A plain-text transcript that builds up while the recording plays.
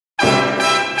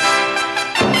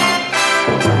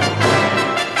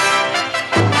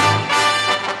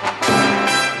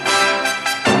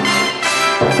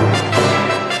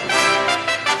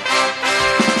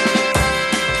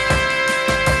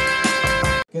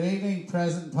Good evening,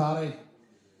 President Paddy,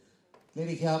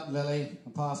 Lady Captain Lily,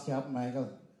 and Past Captain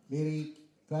Michael, Lady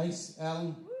Vice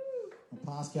Ellen, and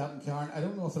Past Captain Karen. I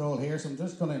don't know if they're all here, so I'm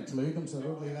just going to include them so I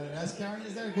don't leave any rest. Karen,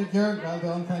 is there a good Karen? Well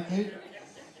done, thank you.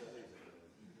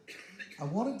 I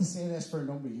wanted to say this for a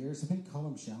number of years. I think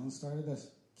Colin Shannon started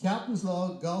this. Captain's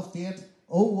Log Golf Date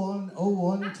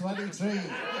 01/01/23.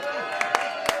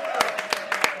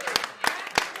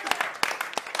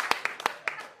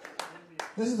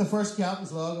 This is the first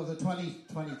Captain's Log of the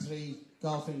 2023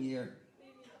 golfing year.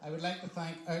 I would like to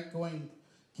thank outgoing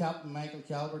Captain Michael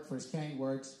Calvert for his kind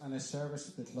words and his service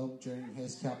to the club during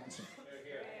his captaincy.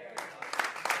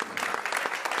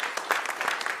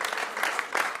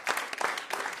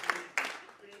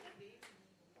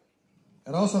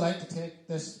 I'd also like to take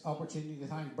this opportunity to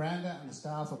thank Brenda and the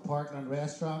staff of Parkland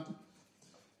Restaurant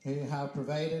who have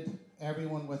provided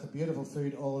everyone with a beautiful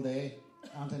food all day,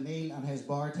 and to Neil and his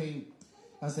bar team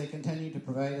as they continue to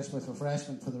provide us with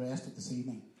refreshment for the rest of this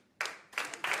evening.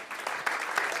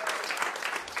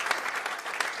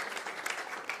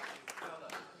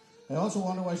 I also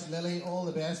want to wish Lily all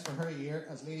the best for her year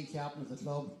as Lady Captain of the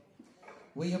club.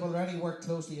 We have already worked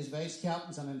closely as Vice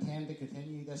Captains and intend to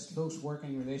continue this close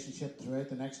working relationship throughout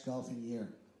the next golfing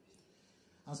year.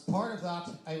 As part of that,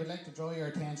 I would like to draw your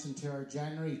attention to our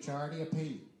January charity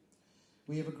appeal.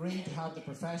 We have agreed to have the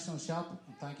professional shop,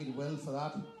 and thank you to Will for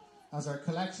that, as our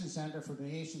collection centre for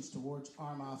donations towards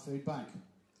Armagh Food Bank.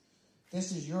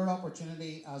 This is your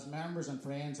opportunity as members and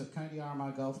friends of County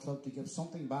Armagh Golf Club to give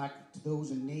something back to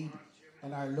those in need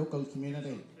in our local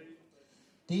community.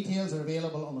 Details are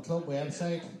available on the club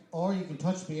website, or you can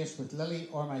touch base with Lily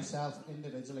or myself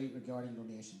individually regarding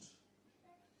donations.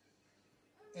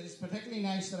 It is particularly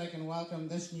nice that I can welcome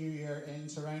this new year in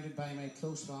surrounded by my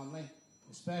close family,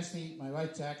 especially my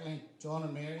wife Jacqueline, John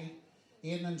and Mary,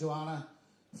 Aidan and Joanna,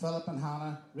 Philip and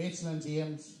Hannah, Rachel and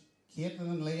James,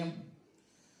 Caitlin and Liam,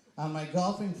 and my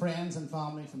golfing friends and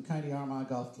family from County Armagh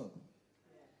Golf Club.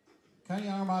 County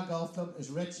Armagh Golf Club is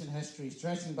rich in history,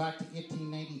 stretching back to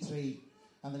 1893,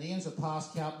 and the names of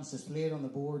past captains displayed on the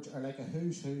boards are like a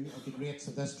who's who of the greats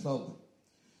of this club.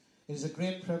 It is a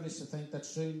great privilege to think that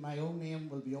soon my own name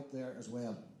will be up there as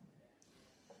well.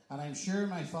 And I'm sure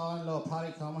my father-in-law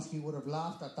Paddy Comiskey would have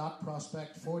laughed at that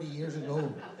prospect 40 years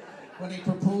ago when he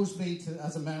proposed me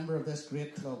as a member of this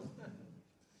great club.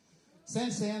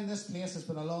 Since then, this place has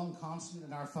been a long constant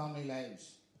in our family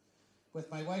lives,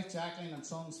 with my wife Jacqueline and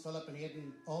sons Philip and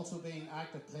Aidan also being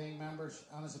active playing members,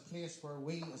 and as a place where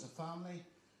we as a family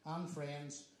and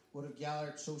friends would have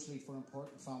gathered socially for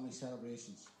important family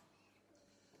celebrations.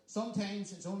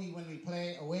 Sometimes it's only when we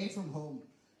play away from home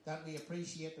that we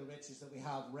appreciate the riches that we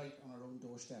have right on our own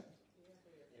doorstep.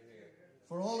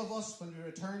 For all of us, when we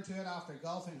return to it after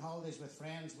golfing holidays with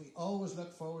friends, we always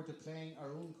look forward to playing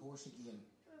our own course again.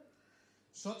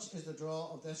 Such is the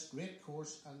draw of this great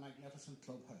course and magnificent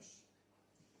clubhouse.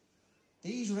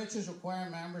 These riches require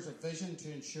members of vision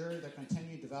to ensure their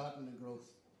continued development and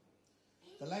growth.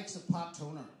 The likes of Pat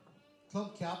Toner,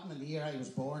 club captain in the year I was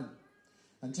born,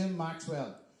 and Jim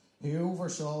Maxwell, who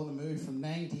oversaw the move from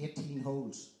 9 to 18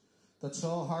 holes that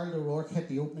saw Harold O'Rourke hit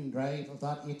the opening drive of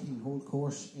that 18-hole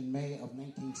course in May of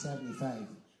 1975.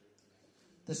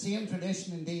 The same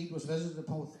tradition indeed was visited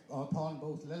upon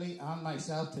both Lily and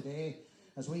myself today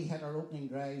as we hit our opening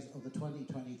drives of the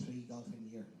 2023 golfing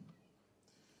year.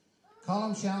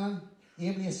 Colin Shannon,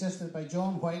 ably assisted by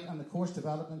John White and the course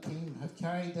development team, have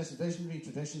carried this visionary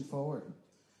tradition forward,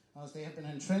 as they have been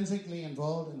intrinsically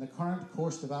involved in the current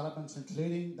course developments,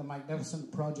 including the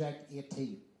magnificent Project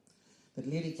 18, that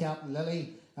Lady Captain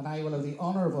Lily and I will have the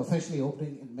honour of officially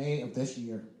opening in May of this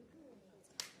year.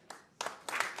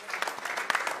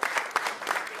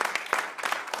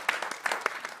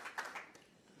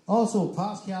 Also,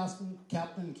 past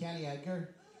Captain Kenny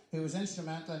Edgar, who was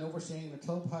instrumental in overseeing the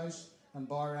clubhouse and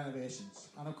bar renovations,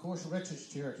 and of course Richard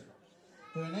Stewart,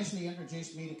 who initially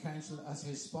introduced me to council as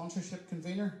his sponsorship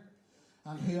convener,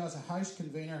 and who as a house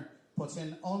convener puts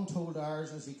in untold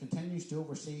hours as he continues to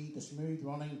oversee the smooth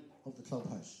running of the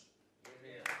clubhouse.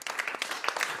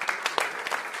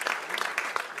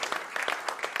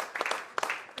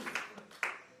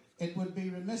 It would be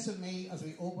remiss of me as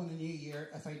we open the new year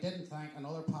if I didn't thank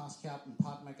another past captain,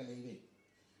 Pat McAlevey,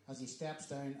 as he steps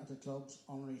down as the club's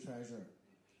honorary treasurer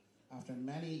after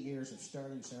many years of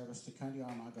sterling service to County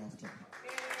Armagh Golf Club.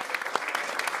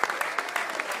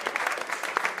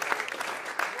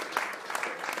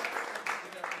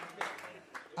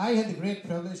 I had the great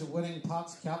privilege of winning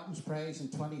Pat's Captain's Prize in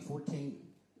 2014,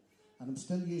 and I'm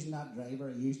still using that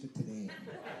driver. I used it today.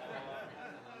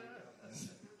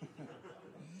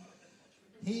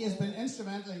 He has been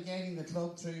instrumental in guiding the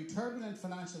club through turbulent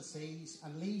financial seas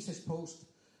and leaves his post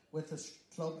with the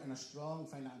club in a strong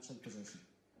financial position.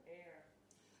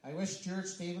 I wish Stuart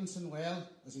Stevenson well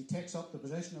as he takes up the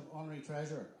position of Honorary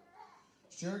Treasurer.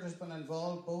 Stuart has been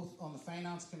involved both on the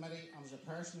Finance Committee and as a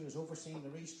person who has overseen the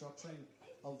restructuring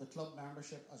of the club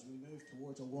membership as we move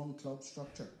towards a one-club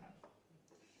structure.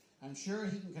 I'm sure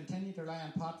he can continue to rely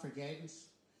on Pat for guidance,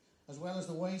 as well as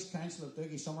the wise counsel of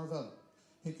Dougie Somerville,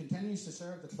 who continues to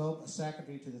serve the club as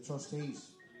Secretary to the Trustees.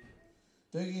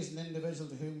 Dougie is an individual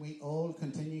to whom we all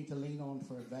continue to lean on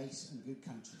for advice and good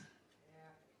counsel.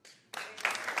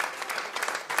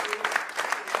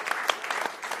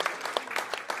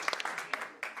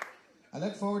 I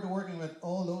look forward to working with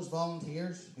all those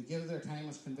volunteers who give their time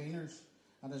as conveners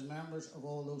and as members of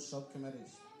all those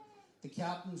subcommittees, the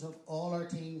captains of all our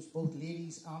teams, both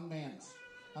ladies and men's,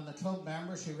 and the club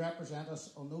members who represent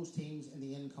us on those teams in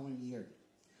the incoming year.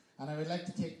 And I would like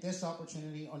to take this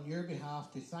opportunity on your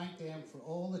behalf to thank them for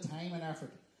all the time and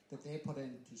effort that they put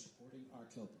into supporting our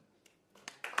club.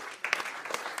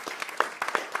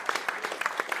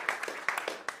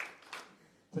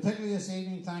 Particularly this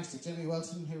evening, thanks to Jimmy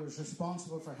Wilson, who was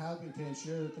responsible for helping to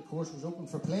ensure that the course was open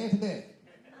for play today.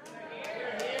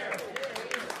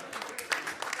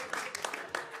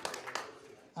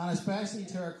 And especially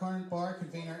to our current bar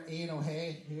convener, Ian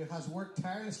O'Hay, who has worked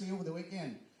tirelessly over the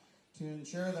weekend to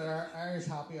ensure that our Irish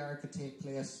Happy Hour could take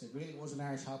place. It really was an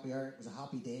Irish Happy Hour, it was a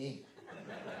happy day.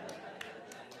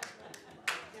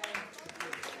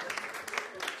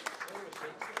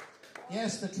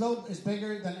 Yes, the club is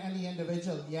bigger than any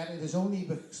individual, yet it is only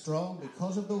strong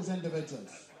because of those individuals.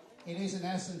 It is in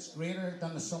essence greater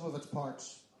than the sum of its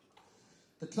parts.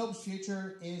 The club's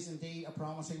future is indeed a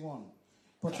promising one,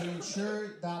 but to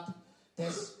ensure that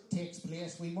this takes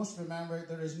place, we must remember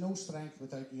there is no strength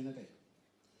without unity.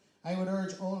 I would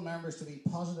urge all members to be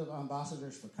positive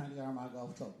ambassadors for County Armagh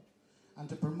Golf Club and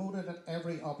to promote it at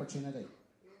every opportunity.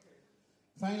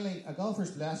 Finally, a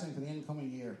golfer's blessing for the incoming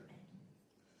year.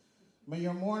 May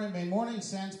morning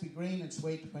scents be green and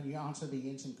sweet when you answer the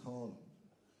ancient call.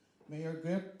 May your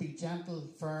grip be gentle,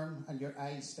 firm, and your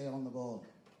eyes stay on the ball.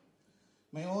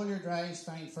 May all your drives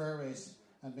find fairways,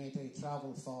 and may they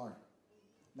travel far.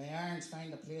 May irons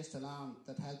find a place to land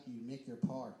that help you make your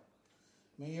par.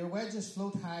 May your wedges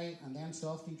float high and then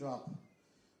softly drop.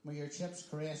 May your chips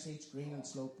caress each green and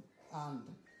slope. And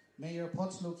may your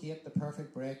putts locate the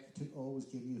perfect break to always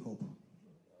give you hope.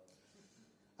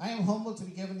 I am humbled to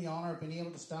be given the honour of being able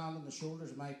to stand on the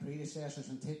shoulders of my predecessors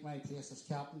and take my place as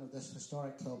captain of this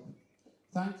historic club.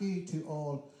 Thank you to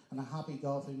all, and a happy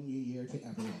golfing new year to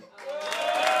everyone.